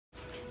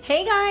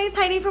Hey guys,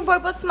 Heidi from Boy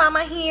Boss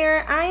Mama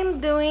here.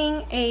 I'm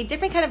doing a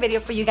different kind of video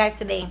for you guys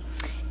today.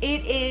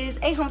 It is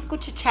a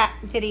homeschool chit chat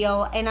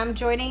video, and I'm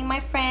joining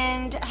my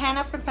friend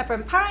Hannah from Pepper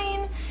and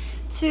Pine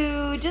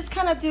to just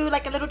kind of do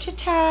like a little chit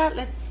chat.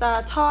 Let's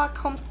talk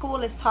homeschool,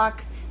 let's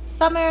talk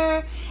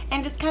summer,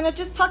 and just kind of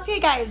talk to you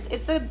guys.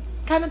 It's a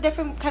kind of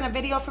different kind of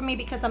video for me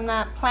because I'm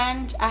not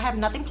planned. I have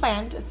nothing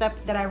planned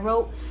except that I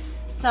wrote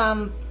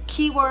some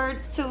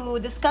keywords to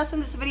discuss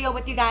in this video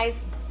with you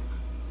guys.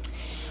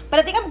 But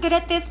I think I'm good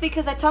at this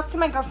because I talk to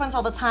my girlfriends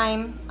all the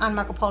time on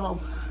Marco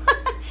Polo.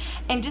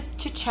 And just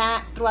chit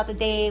chat throughout the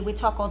day. We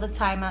talk all the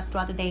time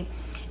throughout the day.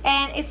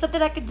 And it's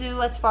something I could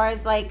do as far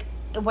as like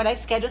when I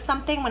schedule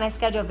something, when I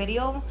schedule a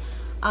video.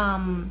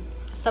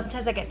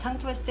 Sometimes I get tongue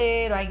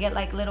twisted or I get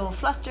like a little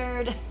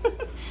flustered.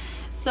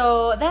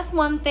 So that's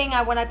one thing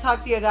I want to talk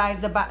to you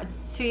guys about.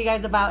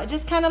 It's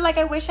just kind of like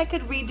I wish I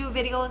could redo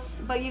videos,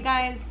 but you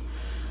guys,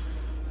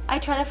 I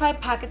try to find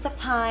pockets of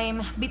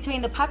time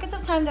between the pockets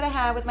of time that I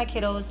have with my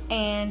kiddos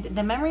and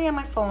the memory on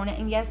my phone.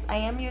 And yes, I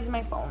am using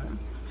my phone.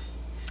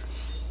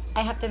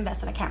 I have to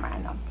invest in a camera, I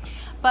know.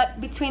 But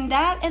between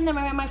that and the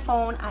memory on my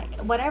phone,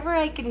 whatever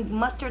I can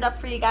muster it up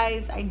for you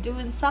guys, I do.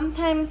 And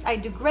sometimes I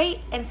do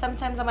great, and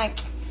sometimes I'm like,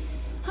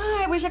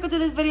 oh, I wish I could do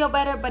this video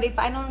better. But if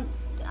I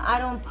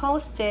don't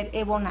post it,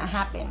 it will not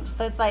happen.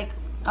 So it's like,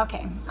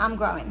 okay, I'm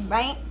growing,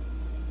 right?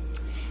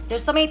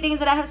 There's so many things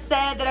that I have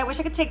said that I wish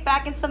I could take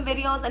back in some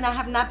videos, and I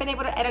have not been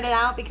able to edit it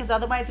out because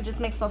otherwise it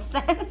just makes no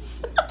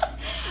sense.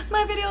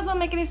 My videos don't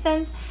make any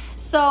sense.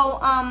 So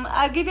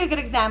I'll give you a good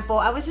example.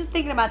 I was just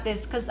thinking about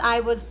this because I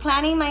was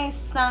planning my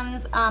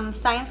son's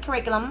science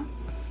curriculum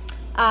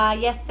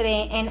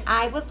yesterday, and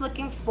I was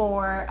looking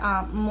for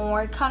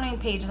more coloring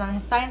pages on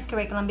his science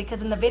curriculum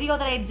because in the video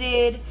that I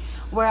did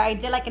where I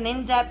did like an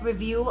in-depth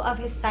review of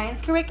his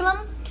science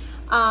curriculum,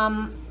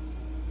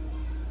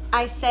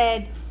 I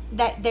said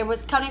that there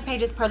was coloring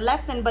pages per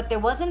lesson, but there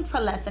wasn't per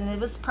lesson, it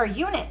was per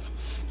unit.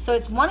 So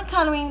it's one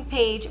coloring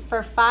page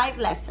for 5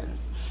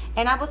 lessons.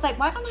 And I was like,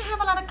 why don't I have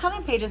a lot of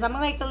coloring pages? I'm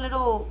like a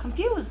little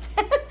confused.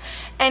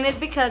 And it's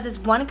because it's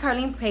one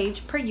coloring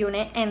page per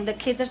unit, and the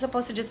kids are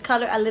supposed to just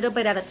color a little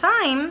bit at a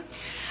time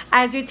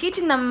as you're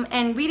teaching them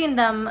and reading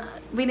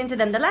to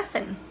them the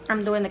lesson.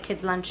 I'm doing the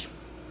kids' lunch.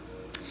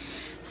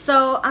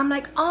 So I'm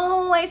like,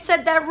 oh, I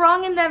said that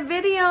wrong in that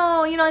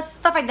video. You know,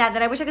 stuff like that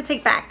I wish I could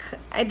take back.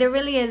 There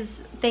really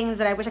is things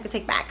that I wish I could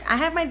take back. I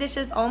have my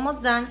dishes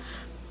almost done,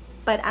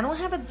 but I don't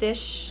have a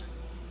dish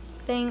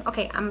thing.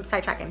 Okay, I'm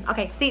sidetracking.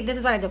 Okay, see, this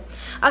is what I do.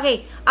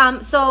 Okay,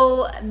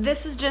 so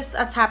this is just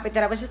a topic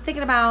that I was just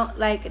thinking about,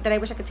 like, that I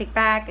wish I could take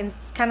back. And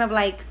it's kind of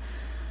like,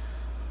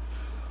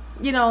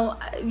 you know,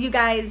 you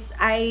guys,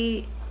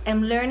 I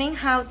am learning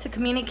how to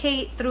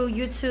communicate through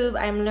YouTube.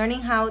 I'm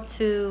learning how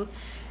to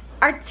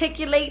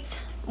articulate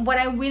what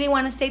I really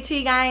want to say to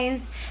you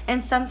guys,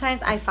 and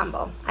sometimes I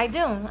fumble. I do.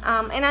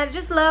 And I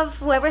just love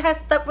whoever has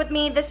stuck with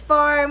me this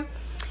far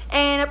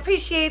and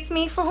appreciates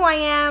me for who I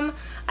am.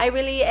 I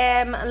really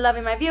am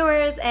loving my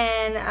viewers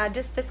and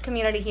just this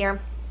community here.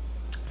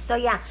 So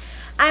yeah,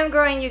 I'm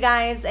growing, you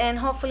guys, and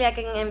hopefully I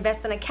can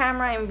invest in a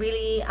camera and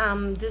really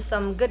do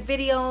some good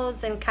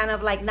videos and kind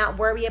of like not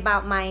worry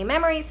about my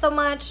memory so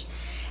much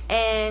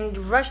and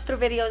rush through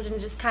videos and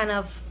just kind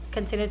of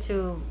continue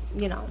to,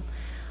 you know,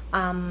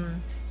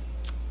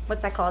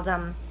 what's that called,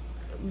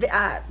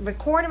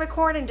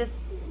 record and just,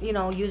 you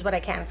know, use what I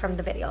can from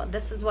the video.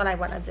 This is what I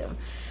want to do.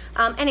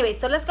 Anyway,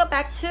 so let's go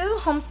back to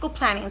homeschool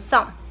planning.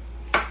 So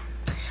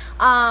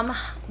I'm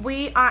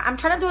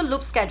trying to do a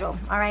loop schedule.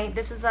 All right,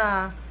 this is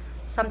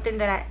something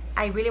that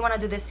I really want to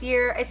do this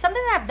year. It's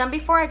something that I've done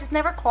before. I just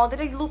never called it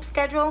a loop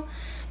schedule.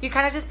 You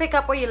kind of just pick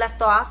up where you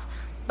left off.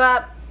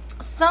 But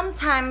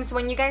sometimes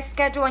when you guys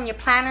schedule on your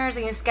planners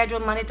and you schedule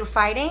Monday through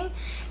Friday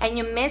and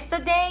you miss the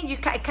day,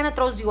 it kind of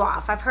throws you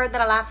off. I've heard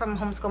that a lot from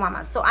homeschool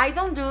mamas. So I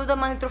don't do the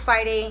Monday through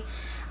Friday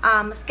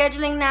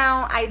scheduling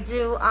now. I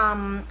do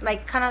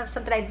like kind of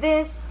something like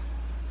this.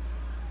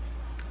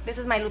 This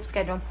is my loop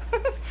schedule.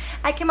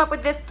 I came up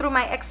with this through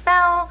my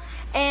Excel,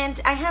 and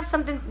I have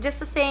something just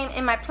the same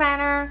in my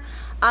planner.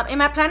 In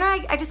my planner,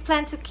 I just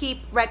plan to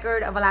keep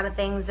record of a lot of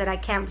things that I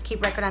can't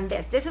keep record on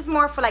this. This is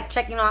more for like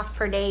checking off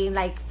per day,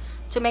 like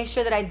to make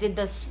sure that I did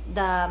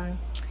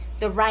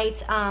the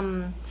right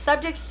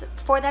subjects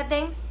for that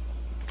day.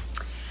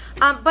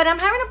 But I'm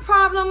having a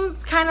problem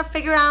kind of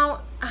figure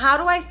out how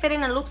do I fit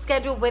in a loop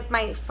schedule with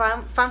my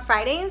Fun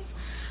Fridays,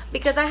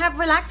 because I have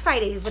relaxed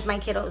Fridays with my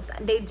kiddos.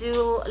 They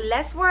do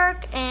less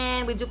work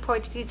and we do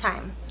poetry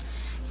time.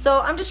 So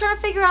I'm just trying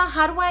to figure out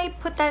how do I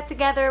put that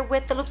together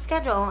with the loop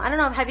schedule. I don't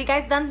know, have you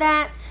guys done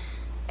that?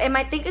 Am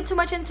I thinking too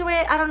much into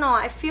it? I don't know,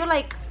 I feel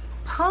like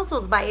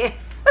puzzled by it.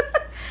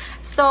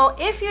 So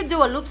if you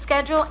do a loop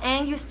schedule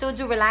and you still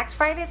do relaxed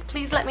Fridays,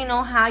 please let me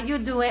know how you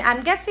do it.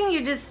 I'm guessing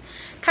you just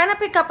kind of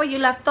pick up where you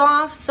left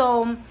off.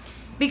 So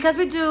because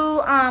we do,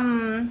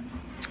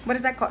 what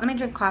is that called? Let me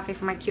drink coffee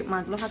from my cute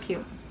mug. Look how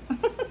cute.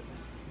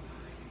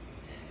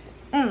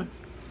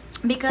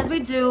 Because we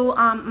do,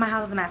 my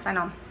house is a mess, I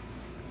know.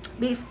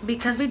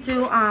 Because we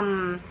do,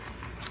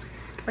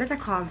 what is that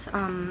called?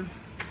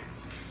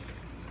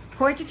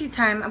 poetry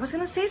time. I was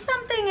gonna say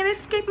something, it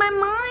escaped my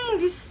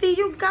mind. You see,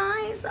 you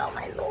guys, oh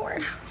my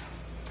Lord.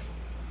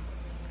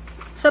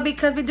 So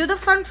because we do the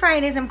Fun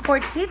Fridays and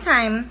poetry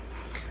time,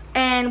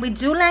 and we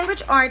do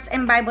language arts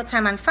and Bible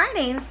time on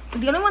Fridays,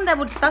 the only one that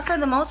would suffer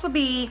the most would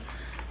be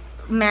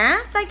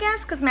math, I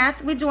guess, because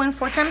math we're doing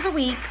 4 times a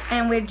week,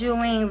 and we're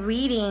doing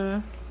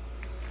reading,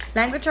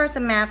 language arts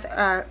and math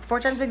 4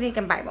 times a week,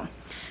 and Bible.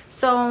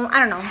 So I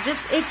don't know,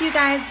 just if you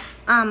guys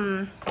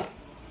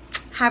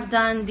have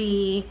done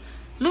the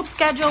loop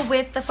schedule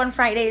with the Fun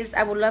Fridays,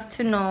 I would love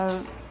to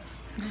know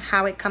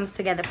how it comes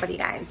together for you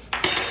guys.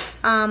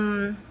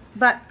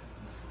 But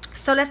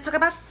so let's talk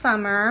about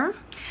summer.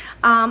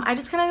 I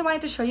just kind of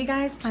wanted to show you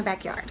guys my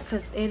backyard,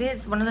 because it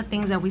is one of the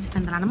things that we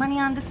spend a lot of money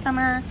on this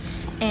summer,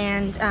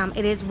 and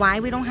it is why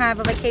we don't have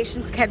a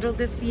vacation scheduled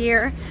this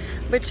year,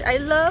 which I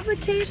love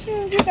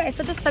vacations, you guys.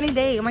 Such a sunny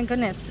day, oh my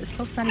goodness, it's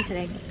so sunny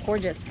today, it's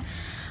gorgeous.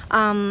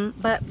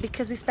 But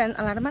because we spend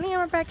a lot of money on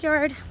our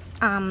backyard,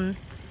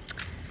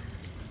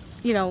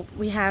 you know,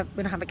 we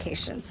don't have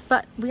vacations,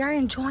 but we are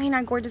enjoying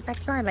our gorgeous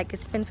backyard. Like,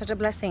 it's been such a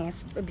blessing.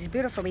 It's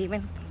beautiful. We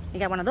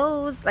got one of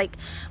those. Like,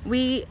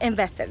 we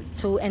invested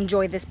to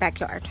enjoy this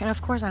backyard, and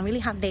of course on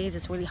really hot days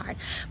it's really hard.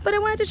 But I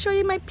wanted to show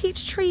you my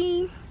peach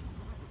tree,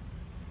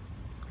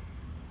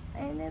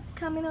 and it's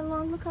coming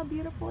along. Look how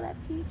beautiful that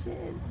peach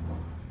is.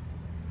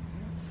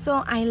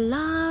 So I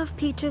love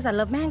peaches, I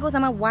love mangoes.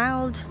 I'm a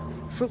wild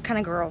fruit kind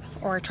of girl,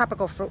 or a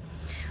tropical fruit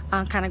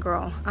kind of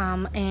girl.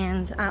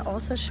 And I'll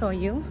also show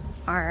you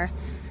our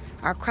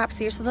crops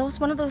here. So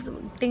those, one of those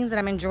things that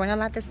I'm enjoying a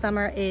lot this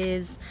summer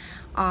is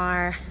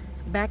our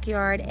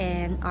backyard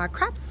and our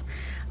crops,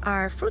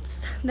 our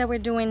fruits that we're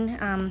doing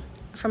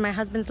from my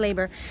husband's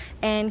labor.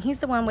 And he's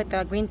the one with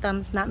the green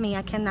thumbs, not me.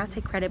 I cannot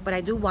take credit, but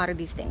I do water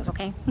these things,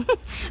 okay?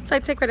 So I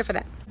take credit for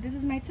that. This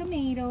is my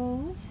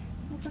tomatoes.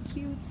 Look how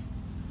cute.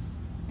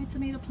 My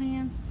tomato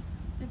plants,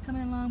 they're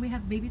coming along. We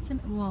have baby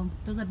well,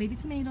 those are baby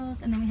tomatoes,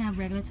 and then we have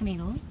regular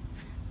tomatoes.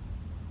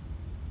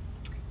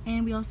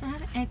 And we also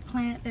have an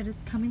eggplant that is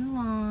coming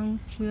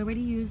along. We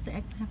already used the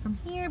eggplant from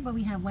here, but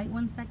we have white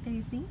ones back there,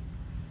 you see?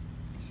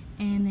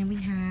 And then we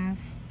have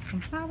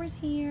some flowers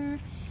here.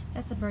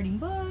 That's a birding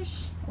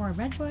bush, or a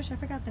red bush. I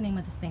forgot the name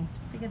of this thing.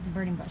 I think it's a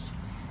birding bush.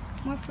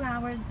 More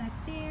flowers back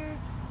there.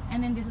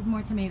 And then this is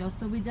more tomatoes.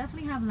 So we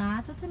definitely have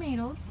lots of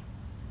tomatoes.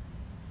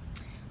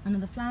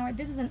 Another flower.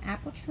 This is an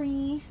apple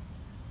tree.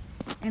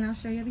 And I'll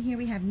show you over here.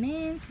 We have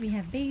mint, we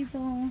have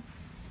basil.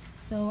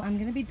 So I'm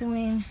gonna be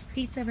doing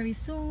pizza very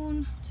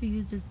soon to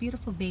use this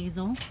beautiful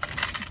basil.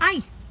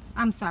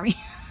 I'm sorry.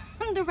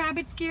 The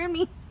rabbit scared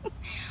me.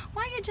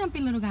 Why are you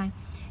jumping, little guy?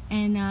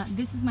 And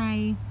this is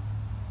my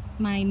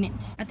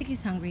mint. I think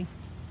he's hungry.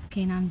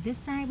 Okay, now on this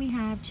side we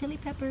have chili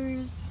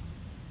peppers,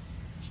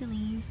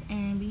 chilies,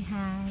 and we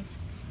have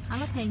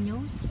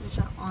jalapenos, which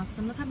are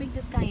awesome. Look how big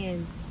this guy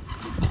is.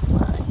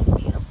 Wow,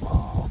 he's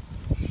beautiful.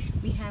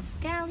 We have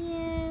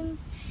scallions,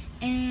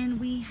 and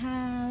we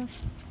have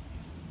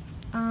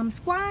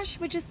squash,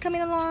 which is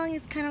coming along.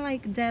 It's kind of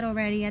like dead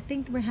already. I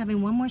think we're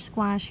having one more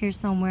squash here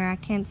somewhere. I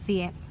can't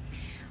see it.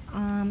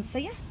 So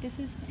yeah, this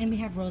is, and we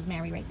have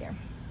rosemary right there.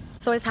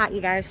 So it's hot, you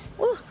guys.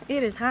 Ooh,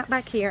 it is hot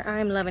back here.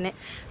 I'm loving it.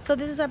 So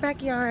this is our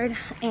backyard,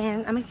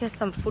 and I'm gonna get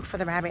some food for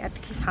the rabbit. I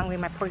think he's hungry,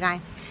 my poor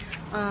guy.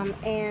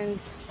 And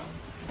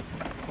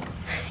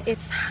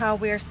it's how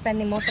we're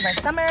spending most of our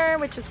summer,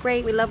 which is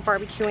great. We love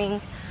barbecuing.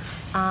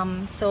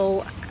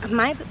 So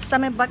my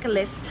summer bucket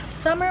list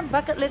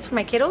for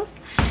my kiddos,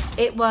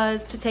 it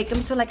was to take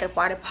them to like a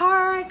water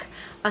park,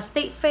 a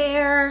state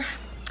fair.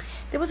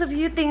 There was a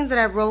few things that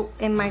I wrote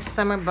in my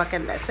summer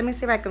bucket list. Let me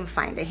see if I can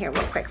find it here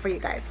real quick for you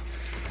guys.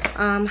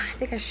 I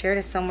think I shared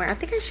it somewhere. I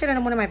think I shared it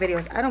in one of my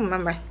videos. I don't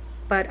remember.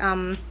 But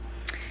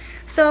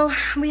so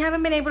we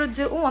haven't been able to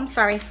do, oh, I'm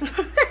sorry.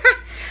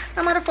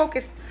 I'm out of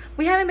focus.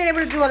 We haven't been able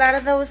to do a lot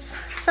of those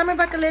summer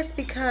bucket lists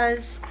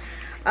because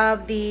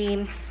of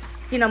the,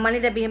 you know, money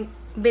that we've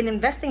been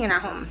investing in our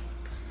home.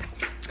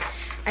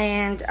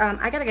 And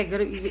I gotta get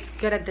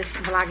good at this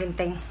vlogging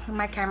thing.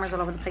 My camera's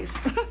all over the place.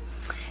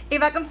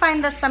 If I can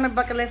find the summer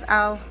bucket list,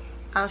 I'll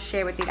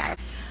share with you guys.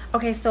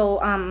 Okay, so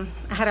I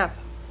had to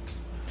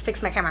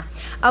fix my camera.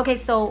 Okay,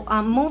 so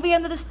movie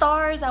under the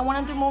stars. I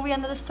want to do movie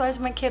under the stars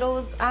with my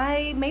kiddos.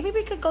 Maybe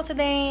we could go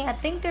today. I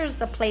think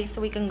there's a place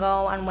we can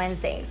go on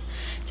Wednesdays.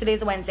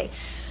 Today's a Wednesday.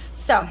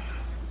 So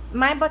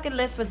my bucket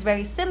list was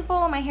very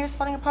simple. My hair's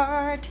falling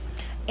apart,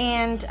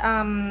 and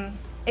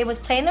it was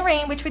play in the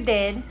rain, which we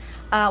did.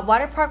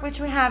 Water park, which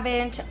we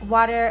haven't.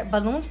 Water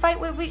balloon fight,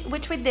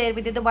 which we did.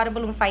 We did the water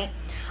balloon fight.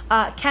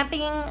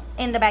 Camping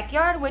in the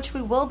backyard, which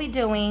we will be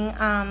doing.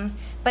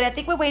 But I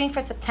think we're waiting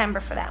for September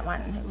for that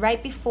one,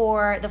 right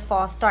before the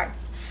fall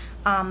starts.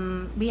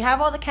 We have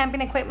all the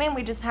camping equipment.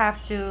 We just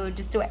have to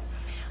do it.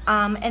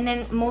 And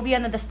then movie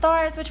under the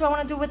stars, which I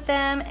want to do with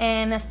them,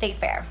 and a state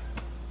fair.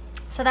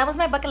 So that was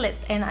my bucket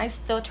list, and I'm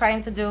still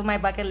trying to do my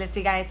bucket list,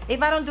 you guys.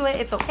 If I don't do it,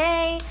 it's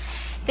okay.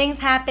 Things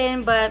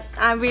happen, but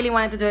I really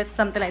wanted to do it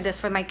something like this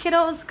for my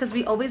kiddos, because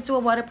we always do a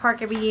water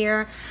park every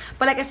year.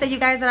 But like I said, you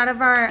guys, a lot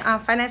of our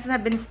finances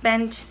have been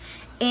spent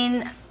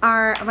in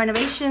our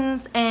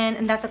renovations,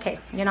 and that's okay,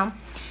 you know.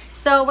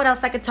 So what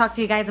else I could talk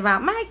to you guys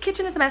about? My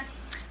kitchen is a mess.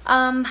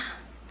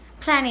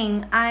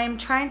 Planning. I'm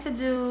trying to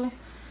do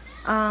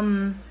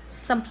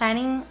some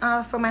planning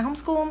for my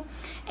homeschool,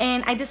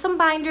 and I did some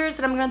binders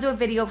that I'm gonna do a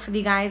video for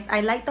you guys. I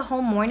like the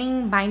whole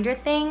morning binder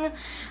thing,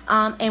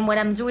 and what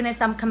I'm doing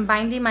is I'm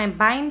combining my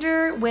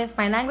binder with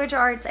my language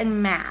arts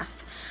and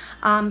math,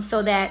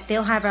 so that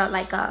they'll have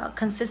a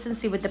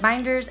consistency with the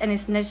binders, and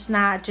it's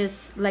not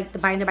just like the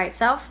binder by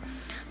itself,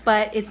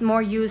 but it's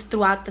more used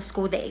throughout the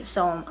school day.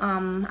 So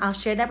I'll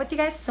share that with you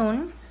guys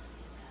soon.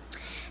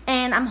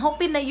 And I'm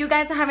hoping that you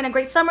guys are having a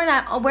great summer.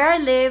 Now, where I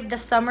live, the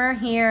summer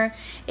here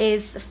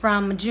is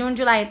from June,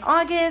 July, and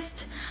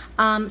August.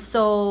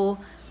 So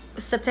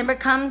September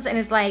comes and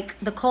it's like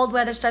the cold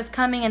weather starts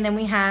coming, and then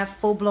we have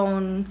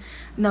full-blown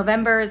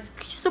November.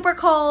 It's super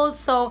cold.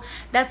 So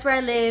that's where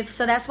I live.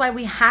 So that's why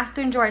we have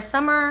to enjoy our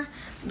summer,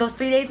 those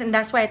 3 days, and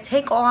that's why I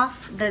take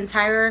off the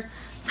entire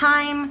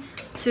time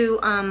to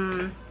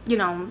you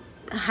know,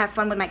 have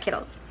fun with my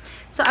kiddos.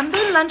 So I'm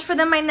doing lunch for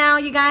them right now,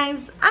 you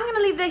guys. I'm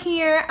gonna leave that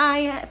here.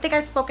 I think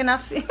I spoke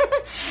enough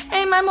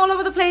and I'm all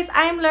over the place.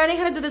 I am learning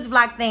how to do this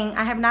vlog thing.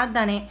 I have not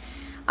done it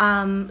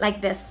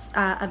like this,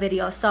 a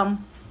video. So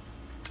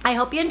I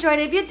hope you enjoyed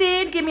it. If you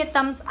did, give me a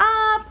thumbs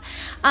up.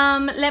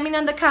 Let me know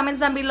in the comments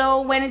down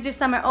below, when is your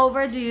summer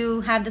over? Do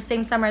you have the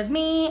same summer as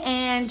me?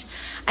 And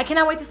I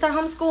cannot wait to start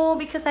homeschool,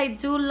 because I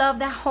do love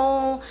that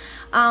whole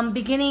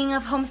beginning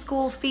of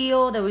homeschool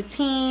feel, the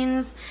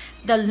routines,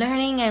 the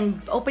learning and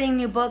opening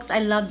new books. I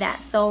love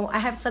that. So I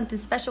have something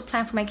special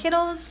planned for my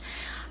kiddos.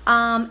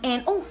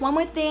 And oh, one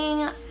more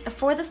thing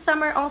for the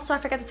summer also, I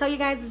forgot to tell you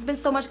guys, there's been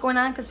so much going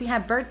on because we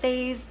have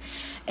birthdays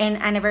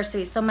and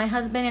anniversaries. So my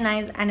husband and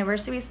I's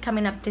anniversary is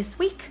coming up this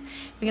week.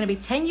 We're gonna be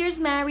 10 years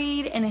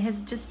married, and it has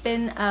just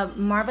been a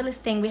marvelous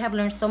thing. We have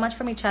learned so much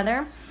from each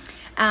other.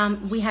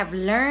 We have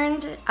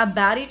learned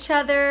about each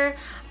other,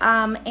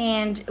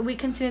 and we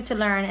continue to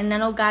learn. And I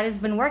know God has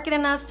been working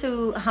in us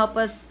to help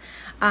us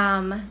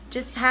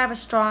just have a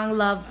strong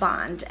love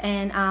bond,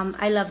 and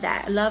I love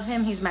that. I love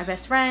him. He's my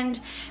best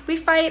friend. We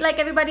fight like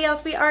everybody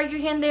else. We argue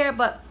here and there,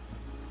 but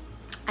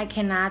I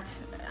cannot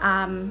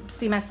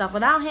see myself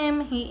without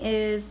him. He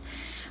is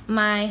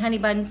my honey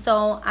bun.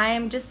 So I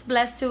am just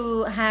blessed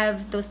to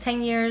have those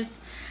 10 years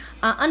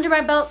under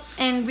my belt,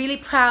 and really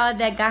proud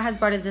that God has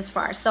brought us this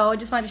far. So I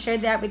just wanted to share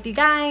that with you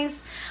guys.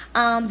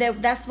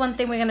 That's one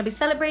thing we're going to be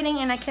celebrating,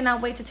 and I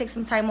cannot wait to take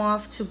some time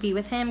off to be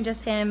with him,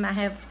 just him. I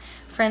have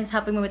friends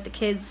helping me with the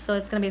kids, so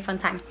it's going to be a fun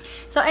time.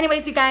 So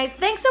anyways, you guys,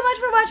 thanks so much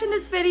for watching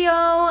this video.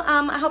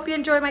 I hope you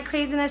enjoyed my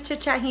craziness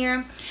chit chat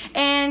here,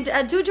 and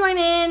do join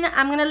in.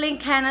 I'm going to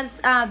link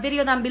Hannah's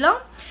video down below,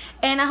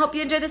 and I hope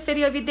you enjoyed this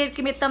video. If you did,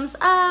 give me a thumbs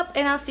up,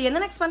 and I'll see you in the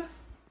next one.